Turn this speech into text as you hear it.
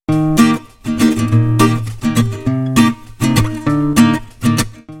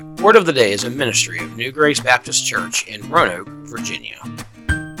Word of the Day is a ministry of New Grace Baptist Church in Roanoke, Virginia.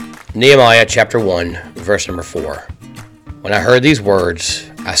 Nehemiah chapter 1, verse number 4. When I heard these words,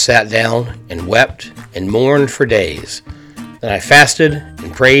 I sat down and wept and mourned for days. Then I fasted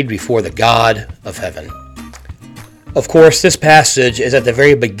and prayed before the God of heaven. Of course, this passage is at the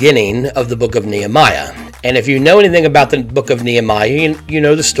very beginning of the book of Nehemiah. And if you know anything about the book of Nehemiah, you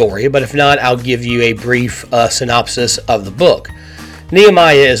know the story. But if not, I'll give you a brief synopsis of the book.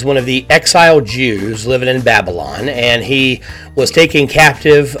 Nehemiah is one of the exiled Jews living in Babylon, and he was taken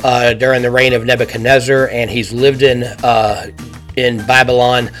captive during the reign of Nebuchadnezzar, and he's lived in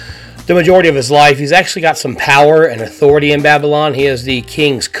Babylon the majority of his life. He's actually got some power and authority in Babylon. He is the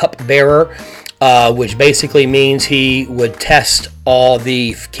king's cupbearer, which basically means he would test all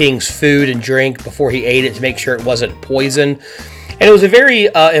the king's food and drink before he ate it to make sure it wasn't poison. And it was a very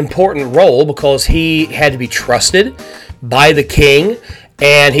important role because he had to be trusted by the king,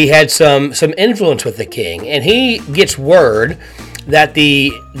 and he had some influence with the king. And he gets word that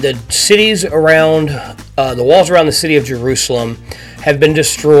the cities around, the walls around the city of Jerusalem have been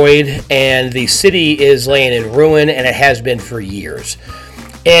destroyed, and the city is laying in ruin, and it has been for years.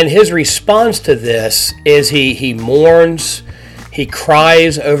 And his response to this is he mourns, he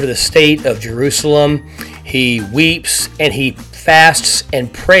cries over the state of Jerusalem, he weeps, and he fasts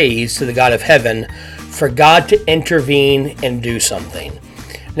and prays to the God of heaven for God to intervene and do something.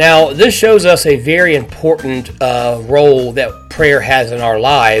 Now, this shows us a very important role that prayer has in our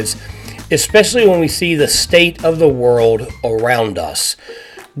lives, especially when we see the state of the world around us.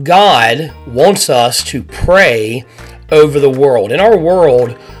 God wants us to pray over the world. And our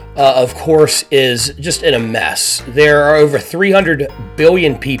world, of course, is just in a mess. There are over 300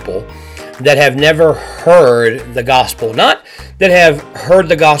 billion people that have never heard the gospel. Not that have heard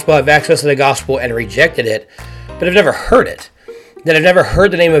the gospel, have access to the gospel and rejected it, but have never heard it. That have never heard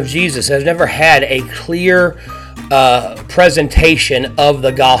the name of Jesus, have never had a clear presentation of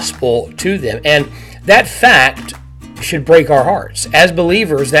the gospel to them. And that fact should break our hearts. As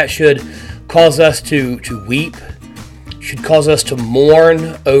believers, that should cause us to weep, should cause us to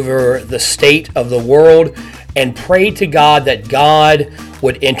mourn over the state of the world and pray to God that God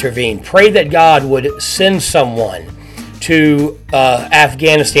would intervene. Pray that God would send someone to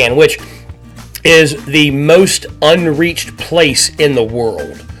Afghanistan, which is the most unreached place in the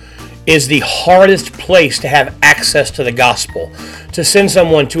world, is the hardest place to have access to the gospel. To send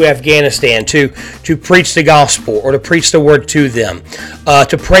someone to Afghanistan to preach the gospel or to preach the word to them,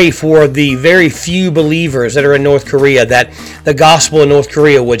 to pray for the very few believers that are in North Korea, that the gospel in North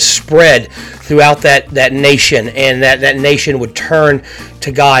Korea would spread throughout that nation, and that nation would turn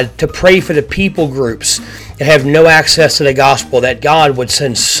to God, to pray for the people groups that have no access to the gospel, that God would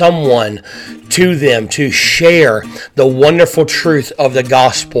send someone to them to share the wonderful truth of the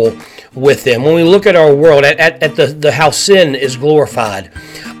gospel with them. When we look at our world, at the how sin is glorified,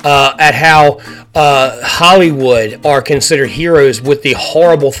 at how Hollywood are considered heroes with the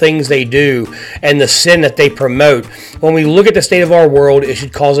horrible things they do and the sin that they promote, when we look at the state of our world, it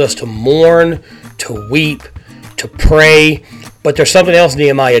should cause us to mourn, to weep, to pray. But there's something else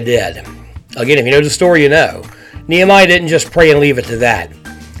Nehemiah did. Again, if you know the story, you know. Nehemiah didn't just pray and leave it to that.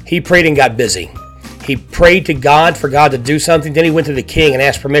 He prayed and got busy. He prayed to God for God to do something. Then he went to the king and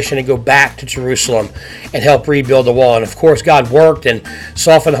asked permission to go back to Jerusalem and help rebuild the wall. And of course, God worked and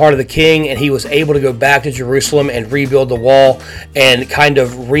softened the heart of the king, and he was able to go back to Jerusalem and rebuild the wall and kind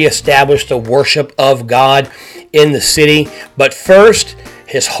of reestablish the worship of God in the city. But first,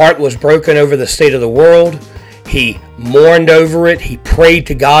 his heart was broken over the state of the world. He mourned over it. He prayed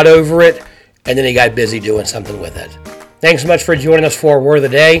to God over it. And then he got busy doing something with it. Thanks so much for joining us for Word of the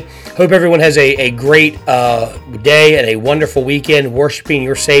Day. Hope everyone has a great day and a wonderful weekend worshiping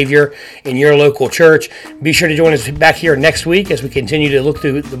your Savior in your local church. Be sure to join us back here next week as we continue to look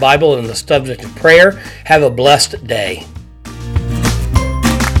through the Bible and the subject of prayer. Have a blessed day.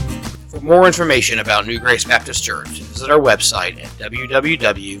 For more information about New Grace Baptist Church, visit our website at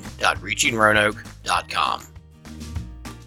www.reachingroanoke.com.